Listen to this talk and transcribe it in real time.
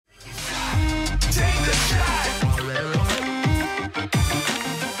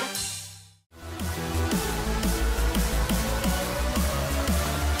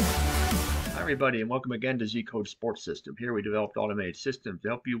everybody, and welcome again to Zcode Sports System. Here we developed automated systems to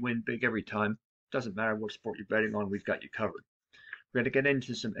help you win big every time. Doesn't matter what sport you're betting on, we've got you covered. We're going to get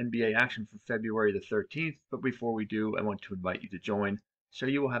into some NBA action for February the 13th, but before we do, I want to invite you to join so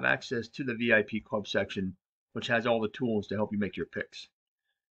you will have access to the VIP club section, which has all the tools to help you make your picks.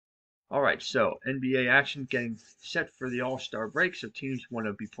 Alright, so NBA action getting set for the All-Star break, so teams want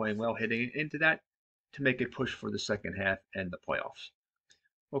to be playing well heading into that to make a push for the second half and the playoffs.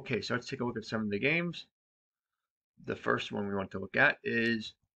 Okay, so let's take a look at some of the games. The first one we want to look at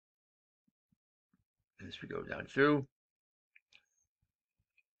is, as we go down through,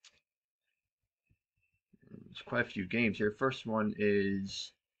 there's quite a few games here. First one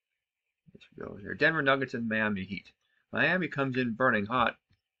is, as we go here, Denver Nuggets and Miami Heat. Miami comes in burning hot,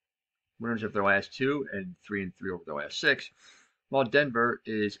 winners of their last two and 3-3 over their last six, while Denver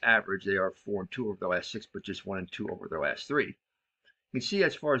is average. They are 4-2 over their last six, but just 1-2 over their last three. You can see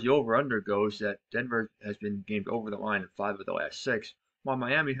as far as the over-under goes that Denver has been gamed over the line in 5 of the last 6, while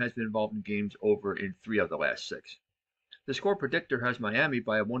Miami has been involved in games over in 3 of the last 6. The score predictor has Miami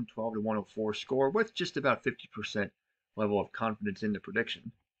by a 112 to 104 score with just about 50% level of confidence in the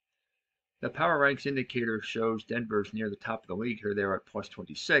prediction. The Power Ranks indicator shows Denver's near the top of the league here. They're at plus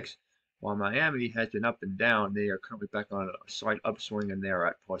 26, while Miami has been up and down. They are currently back on a slight upswing and they're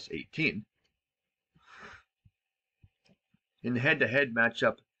at plus 18. In the head-to-head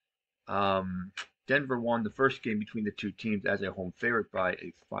matchup, Denver won the first game between the two teams as a home favorite by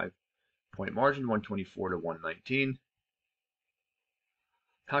a 5-point margin, 124 to 119.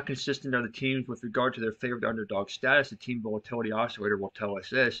 How consistent are the teams with regard to their favorite underdog status? The team volatility oscillator will tell us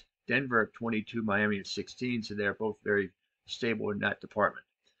this. Denver at 22, Miami at 16, so they're both very stable in that department.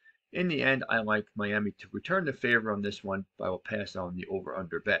 In the end, I like Miami to return the favor on this one, but I will pass on the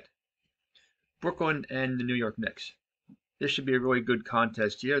over-under bet. Brooklyn and the New York Knicks. This should be a really good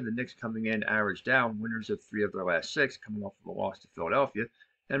contest here. The Knicks coming in average down, winners of 3 of their last 6, coming off of a loss to Philadelphia.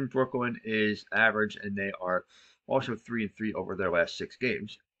 And Brooklyn is average, and they are also 3-3 over their last 6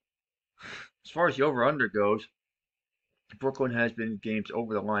 games. As far as the over-under goes, Brooklyn has been games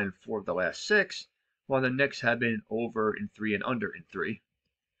over the line in 4 of the last 6, while the Knicks have been over in 3 and under in 3.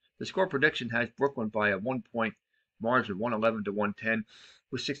 The score prediction has Brooklyn by a 1-point margin, 111 to 110,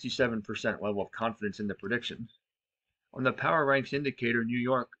 with 67% level of confidence in the prediction. On the Power Ranks indicator, New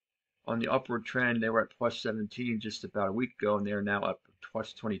York on the upward trend. They were at plus 17 just about a week ago, and they are now up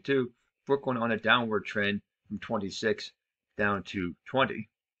plus 22. Brooklyn on a downward trend from 26 down to 20.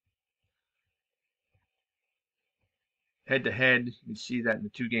 Head-to-head, you can see that in the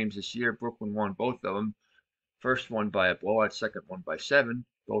 2 games this year, Brooklyn won both of them. First one by a blowout, second one by 7,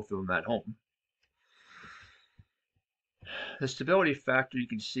 both of them at home. The stability factor, you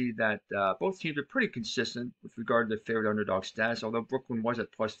can see that both teams are pretty consistent with regard to their favorite underdog status. Although Brooklyn was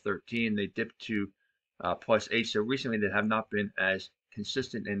at plus 13, they dipped to plus 8. So recently they have not been as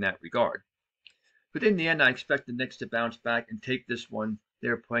consistent in that regard. But in the end, I expect the Knicks to bounce back and take this one.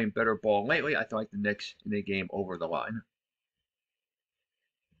 They're playing better ball lately. I like the Knicks in a game over the line.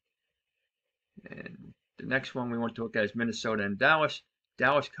 And the next one we want to look at is Minnesota and Dallas.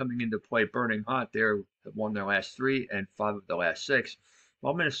 Dallas coming into play burning hot. They have won their last 3 and 5 of the last 6.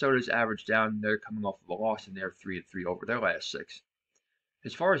 While Minnesota's average down, they're coming off of a loss and they're 3-3 over their last 6.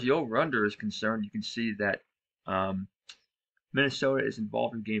 As far as the over-under is concerned, you can see that Minnesota is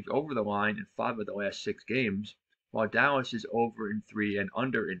involved in games over the line in 5 of the last 6 games, while Dallas is over in 3 and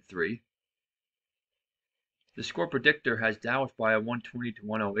under in 3. The score predictor has Dallas by a 120 to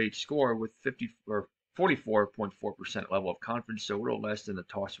 108 score with 44.4% level of confidence, so a little less than the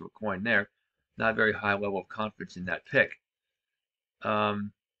toss of a coin there. Not a very high level of confidence in that pick.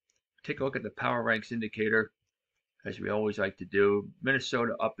 Take a look at the Power Ranks indicator, as we always like to do.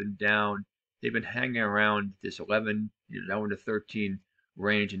 Minnesota up and down. They've been hanging around this 11, down in the 13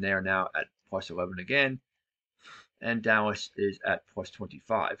 range, and they are now at plus 11 again. And Dallas is at plus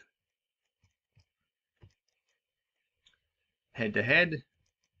 25. Head-to-head,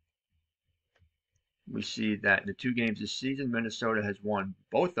 we see that in the 2 games this season, Minnesota has won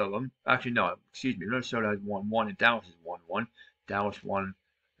both of them. Actually, no, excuse me. Minnesota has won 1 and Dallas has won 1. Dallas won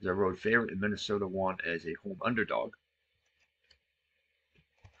as a road favorite and Minnesota won as a home underdog.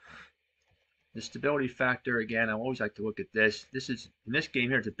 The stability factor, again, I always like to look at this. In this game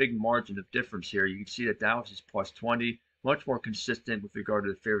here, it's a big margin of difference here. You can see that Dallas is plus 20, much more consistent with regard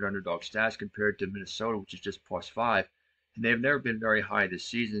to the favorite underdog stats compared to Minnesota, which is just plus 5. And they've never been very high this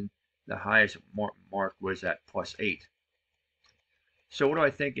season. The highest mark was at plus 8. So what do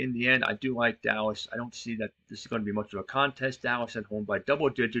I think in the end? I do like Dallas. I don't see that this is going to be much of a contest. Dallas at home by double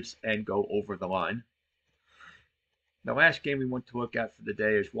digits and go over the line. The last game we want to look at for the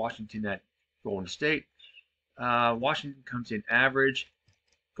day is Washington at Golden State. Washington comes in average.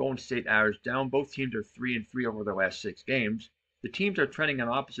 Golden State average down. Both teams are 3-3 over their last 6 games. The teams are trending on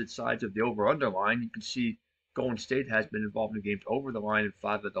opposite sides of the over-under line. You can see Golden State has been involved in games over the line in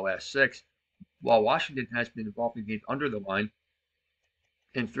 5 of the last 6, while Washington has been involved in games under the line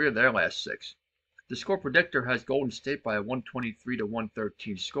in 3 of their last 6. The score predictor has Golden State by a 123 to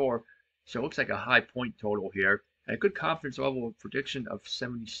 113 score, so it looks like a high point total here, and a good confidence level of prediction of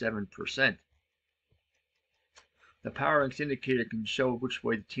 77%. The Power Ranks indicator can show which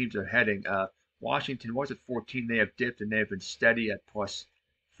way the teams are heading. Washington was at 14, they have dipped, and they have been steady at +4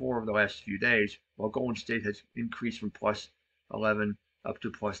 over the last few days, while Golden State has increased from +11 up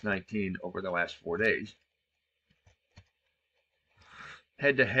to +19 over the last 4 days.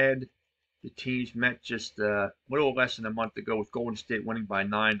 Head-to-head, the teams met just a little less than a month ago, with Golden State winning by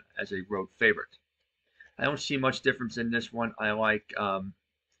 9 as a road favorite. I don't see much difference in this one. I like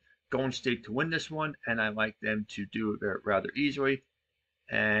Golden State to win this one, and I like them to do it rather easily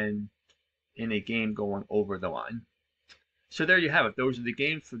and in a game going over the line. So there you have it. Those are the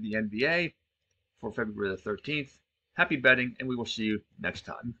games for the NBA for February the 13th. Happy betting, and we will see you next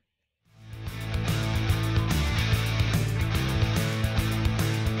time.